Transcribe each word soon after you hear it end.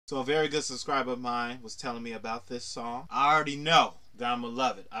So a very good subscriber of mine was telling me about this song. I already know that I'm gonna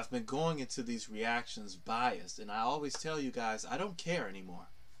love it. I've been going into these reactions biased, and I always tell you guys, I don't care anymore.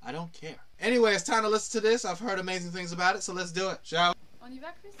 I don't care. Anyway, it's time to listen to this. I've heard amazing things about it, so let's do it, shall we? On y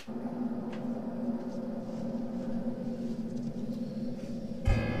va, Chris?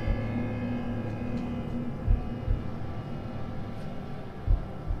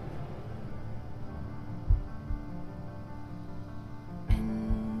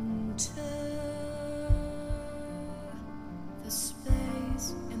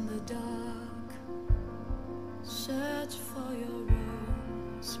 Search for your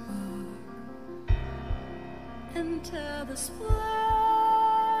own spark. Enter the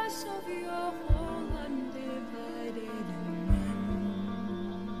splash of your whole undivided mind.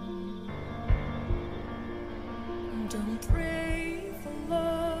 Don't pray for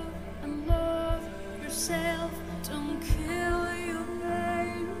love and love yourself. Don't kill your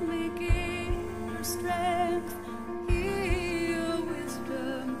pain, make it strength. Hear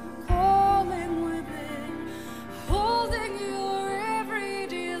wisdom calling within, holding your every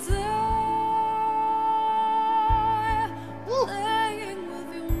desire, playing with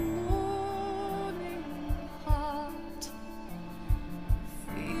your morning heart.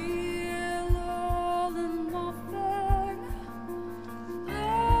 Feel all and nothing,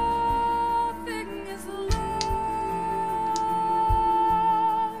 nothing is alive.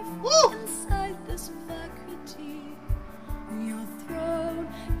 Inside this vacuity, your throne,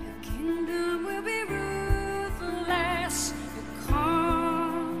 your kingdom will be ruthless. Your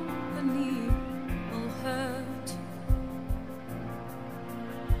company will hurt.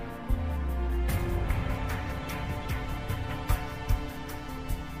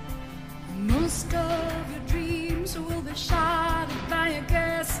 Most of your dreams will be shattered by a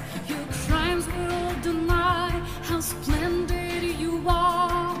guess. Your crimes will deny how splendid you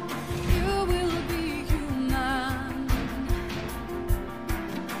are. You will be human.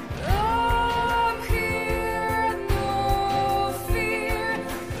 I'm here, no fear.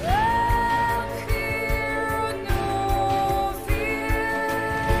 I'm here, no fear.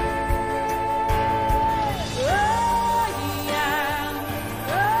 I am,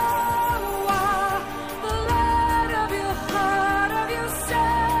 the light of your heart, of yourself.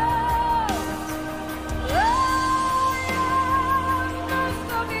 I am most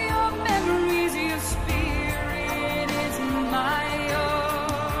of your memories, your spirit is my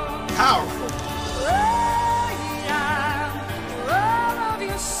own. Powerful. I am all of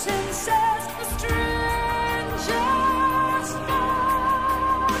your senses, a stranger's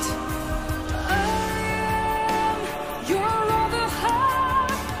thought. I am your other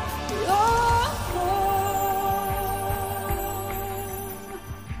half, your home.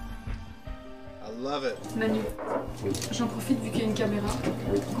 I love it. Manu, j'en profite vu qu'il y a une caméra,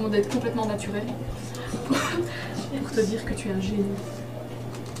 qu'on doit être complètement naturel, pour te dire que tu es un génie.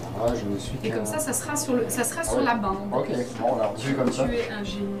 Ah, je me suis. Et comme ça sera sur la bande. Ok, bon, alors tu es comme ça. Tu es un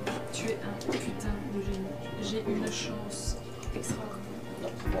génie. Tu es un putain de génie. J'ai une chance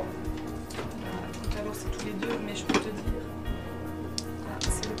extraordinaire. Bon. Tout à l'heure c'est tous les deux, mais je peux te dire,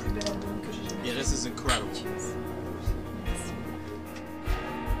 c'est le plus bel album que j'ai jamais Yeah, fait. this is incredible. Cheers. Merci.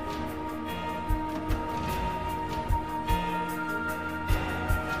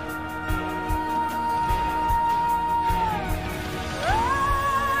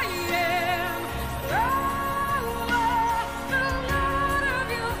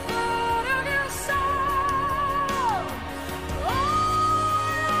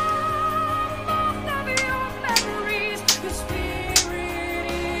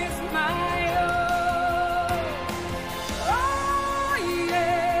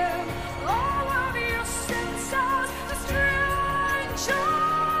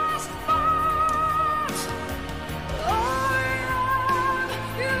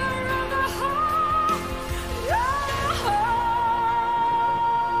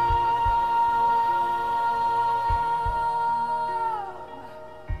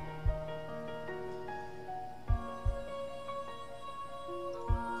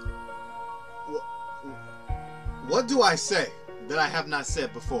 What do I say that I have not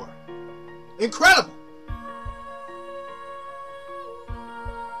said before? Incredible!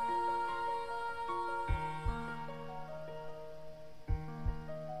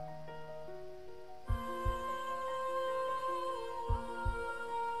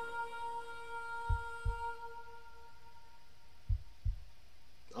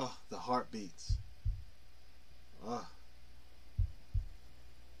 Oh, the heartbeats. Oh.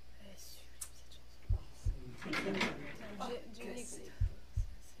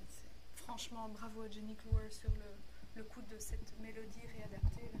 Franchement, bravo à Jenny Clower sur le coup de cette mélodie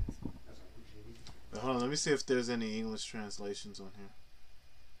réadaptée là. me see if there's any English translations on here.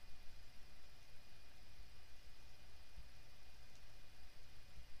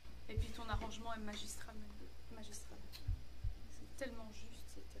 Et puis ton arrangement est magistral. Magistral. C'est tellement juste,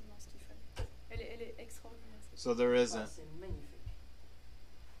 c'est tellement ce qu'il fallait. Elle est extraordinaire. So there isn't. C'est magnifique.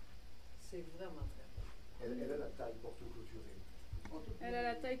 C'est vraiment très bon. Elle a la taille pour tout clôturer. Elle a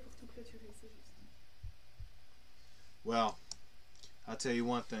la taille pour tout clôturer, c'est juste. Well, I'll tell you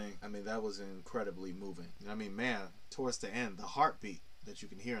one thing. I mean, that was incredibly moving. I mean, man, towards the end, the heartbeat that you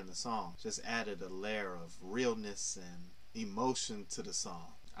can hear in the song just added a layer of realness and emotion to the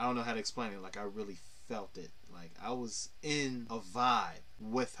song. I don't know how to explain it. Like, I really felt it. Like, I was in a vibe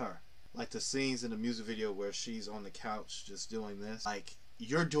with her. Like the scenes in the music video where she's on the couch just doing this. Like,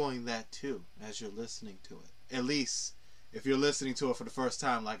 you're doing that too as you're listening to it. At least if you're listening to it for the first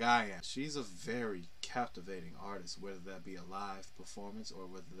time like I am. She's a very captivating artist, whether that be a live performance or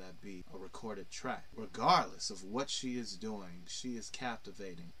whether that be a recorded track. Regardless of what she is doing, she is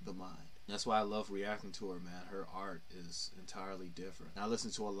captivating the mind. That's why I love reacting to her, man. Her art is entirely different. I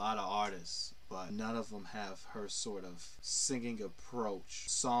listen to a lot of artists, but none of them have her sort of singing approach,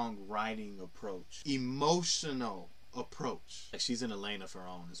 songwriting approach, emotional approach. Like, she's in a lane of her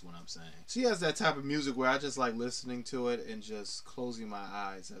own is what I'm saying. She has that type of music where I just like listening to it and just closing my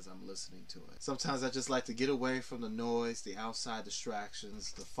eyes as I'm listening to it. Sometimes I just like to get away from the noise, the outside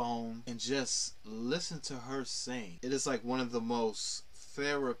distractions, the phone, and just listen to her sing. It is like one of the most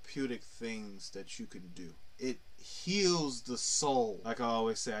therapeutic things that you can do. It heals the soul. Like I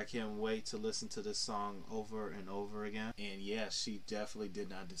always say, I can't wait to listen to this song over and over again. And yeah, she definitely did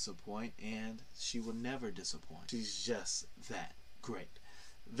not disappoint, and she will never disappoint. She's just that great.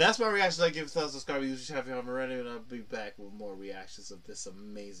 That's my reaction. Like, give a thumbs up, subscribe, use your happy already, and I'll be back with more reactions of this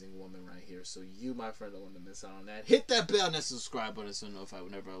amazing woman right here. So you, my friend, don't want to miss out on that. Hit that bell and that subscribe button so you know if I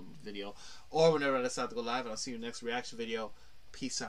whenever I upload a video or whenever I decide to go live. And I'll see you next reaction video. Peace out.